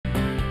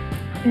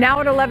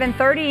Now at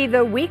 11:30,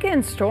 the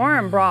weekend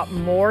storm brought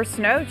more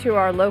snow to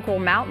our local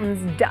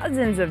mountains.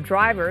 Dozens of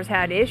drivers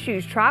had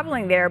issues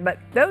traveling there, but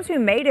those who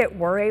made it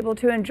were able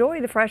to enjoy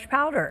the fresh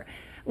powder.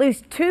 At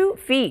least 2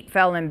 feet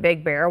fell in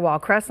Big Bear, while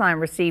Crestline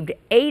received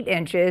 8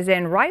 inches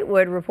and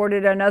Wrightwood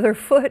reported another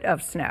foot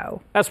of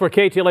snow. That's where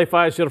KTLA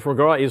 5's Jennifer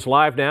McGraw is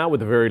live now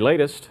with the very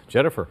latest.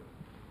 Jennifer.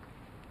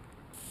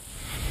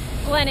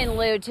 Glenn and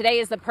Lou, today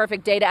is the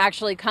perfect day to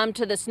actually come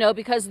to the snow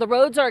because the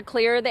roads are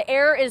clear, the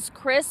air is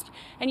crisp,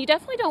 and you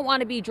definitely don't want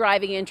to be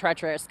driving in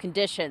treacherous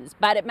conditions.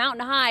 But at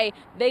Mountain High,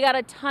 they got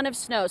a ton of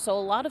snow, so a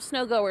lot of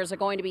snow goers are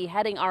going to be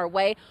heading our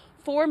way.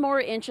 4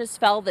 more inches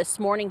fell this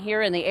morning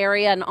here in the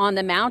area and on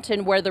the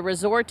mountain where the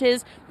resort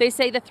is. They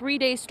say the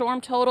 3-day storm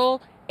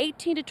total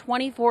 18 to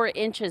 24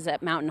 inches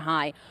at Mountain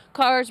High.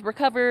 Cars were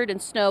covered in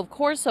snow, of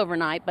course,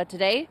 overnight, but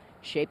today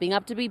shaping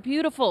up to be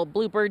beautiful.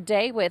 Bluebird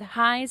day with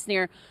highs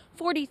near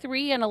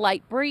 43 and a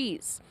light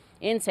breeze.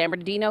 In San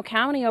Bernardino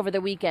County over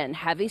the weekend,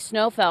 heavy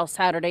snow fell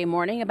Saturday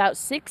morning, about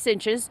 6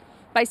 inches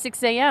by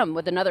 6 a.m.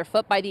 with another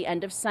foot by the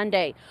end of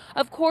Sunday.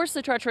 Of course,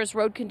 the treacherous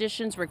road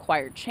conditions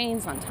required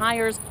chains on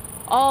tires.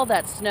 All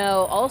that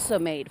snow also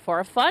made for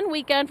a fun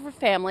weekend for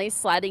families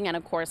sledding and,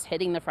 of course,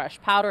 hitting the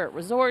fresh powder at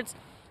resorts.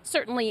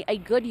 Certainly a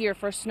good year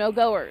for snow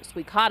goers.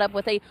 We caught up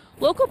with a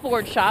local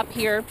board shop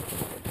here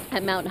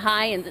at Mountain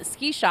High and the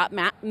ski shop,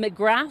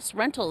 McGraw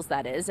Rentals,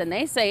 that is, and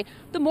they say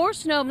the more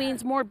snow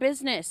means more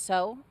business,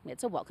 so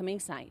it's a welcoming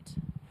sight.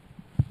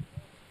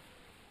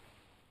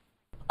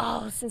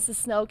 Oh, since the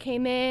snow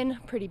came in,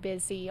 pretty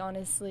busy,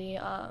 honestly.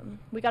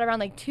 We got around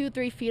like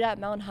 2-3 feet at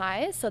Mountain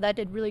High, so that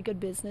did really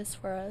good business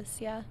for us,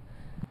 yeah.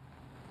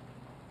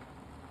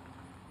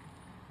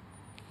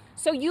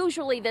 So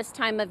usually this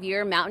time of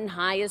year, Mountain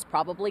High is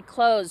probably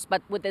closed,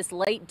 but with this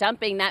late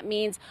dumping, that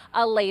means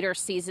a later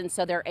season,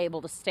 so they're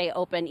able to stay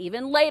open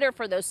even later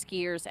for those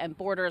skiers and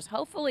boarders.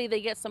 Hopefully they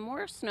get some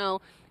more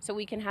snow so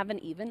we can have an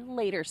even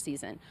later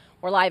season.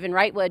 We're live in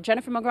Wrightwood.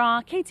 Jennifer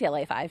McGraw,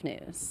 KTLA 5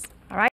 News.